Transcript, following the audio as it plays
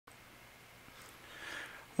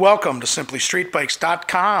Welcome to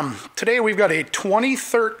simplystreetbikes.com. Today we've got a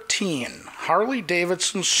 2013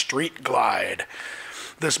 Harley-Davidson StreetGlide.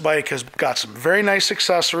 This bike has got some very nice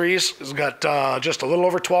accessories. It's got just a little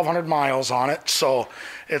over 1,200 miles on it, so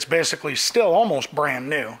it's basically still almost brand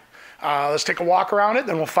new. Let's take a walk around it,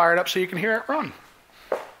 then we'll fire it up so you can hear it run.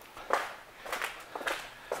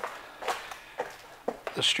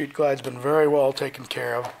 The StreetGlide's been very well taken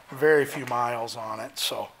care of. Very few miles on it,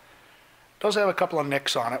 so it does have a couple of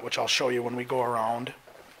nicks on it, which I'll show you when we go around.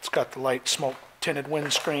 It's got the light smoke tinted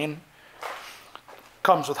windscreen.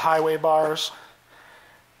 Comes with highway bars,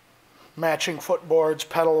 matching footboards,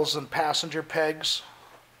 pedals, and passenger pegs.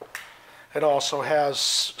 It also has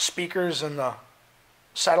speakers in the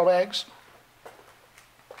saddlebags.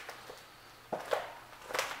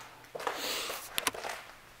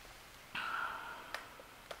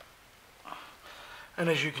 And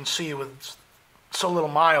as you can see, with so little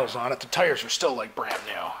miles on it, the tires are still like brand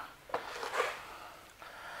new.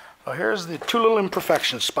 Well, here's the two little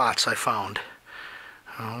imperfection spots I found.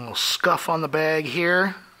 A little scuff on the bag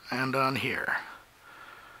here and on here.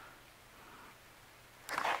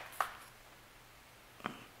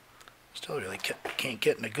 Still really can't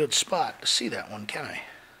get in a good spot to see that one, can I?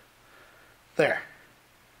 There.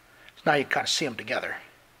 So now you kind of see them together.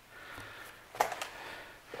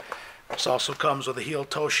 This also comes with a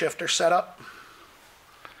heel-toe shifter setup.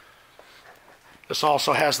 This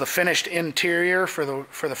also has the finished interior for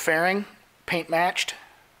the fairing, paint matched.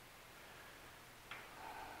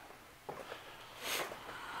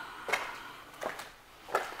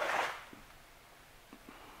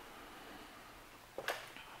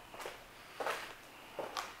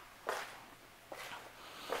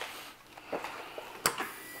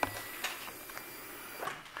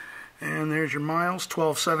 And there's your miles,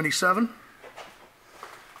 1277.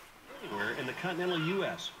 Anywhere in the continental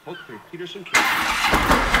U.S. Hopefully Peterson.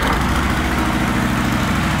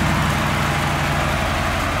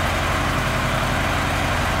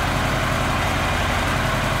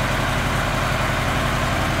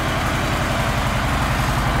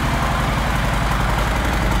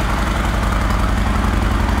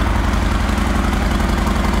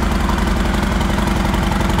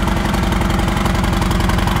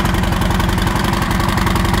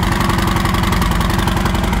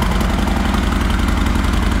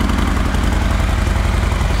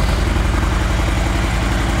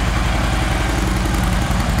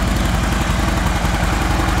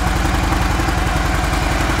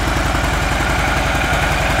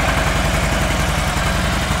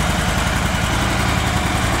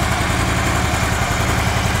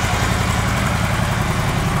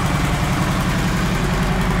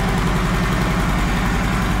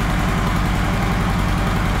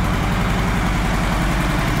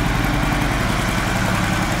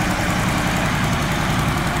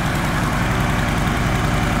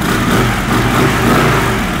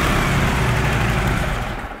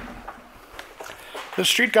 The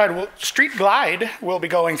StreetGlide will be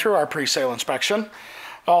going through our pre-sale inspection.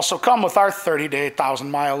 Also come with our 30-day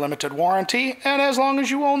 1,000-mile limited warranty, and as long as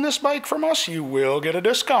you own this bike from us, you will get a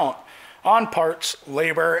discount on parts,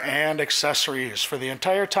 labor, and accessories for the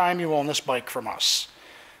entire time you own this bike from us.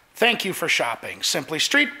 Thank you for shopping.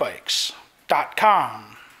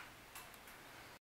 SimplyStreetBikes.com.